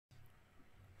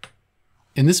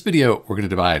In this video, we're going to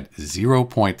divide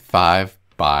 0.5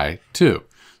 by 2.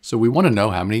 So we want to know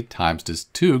how many times does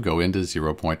 2 go into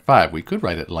 0.5. We could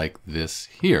write it like this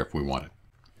here if we wanted.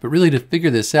 But really to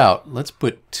figure this out, let's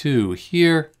put 2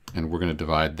 here, and we're going to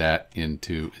divide that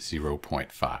into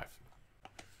 0.5.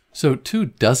 So 2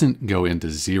 doesn't go into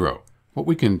 0. What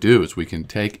we can do is we can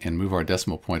take and move our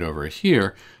decimal point over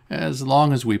here as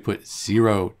long as we put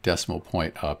 0 decimal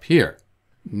point up here.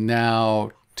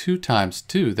 Now 2 times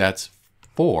 2, that's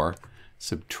 4.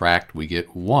 Subtract, we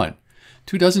get 1.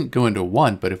 2 doesn't go into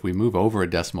 1, but if we move over a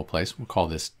decimal place, we'll call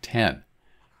this 10.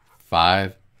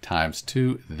 5 times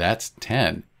 2, that's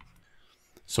 10.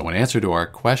 So in answer to our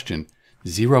question,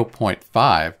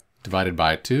 0.5 divided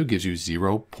by 2 gives you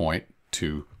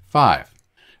 0.25.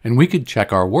 And we could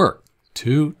check our work.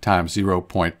 2 times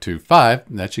 0.25,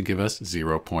 that should give us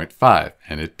 0.5,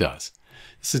 and it does.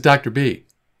 This is Dr. B,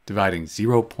 dividing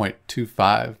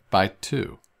 0.25 by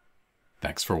 2.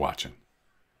 Thanks for watching.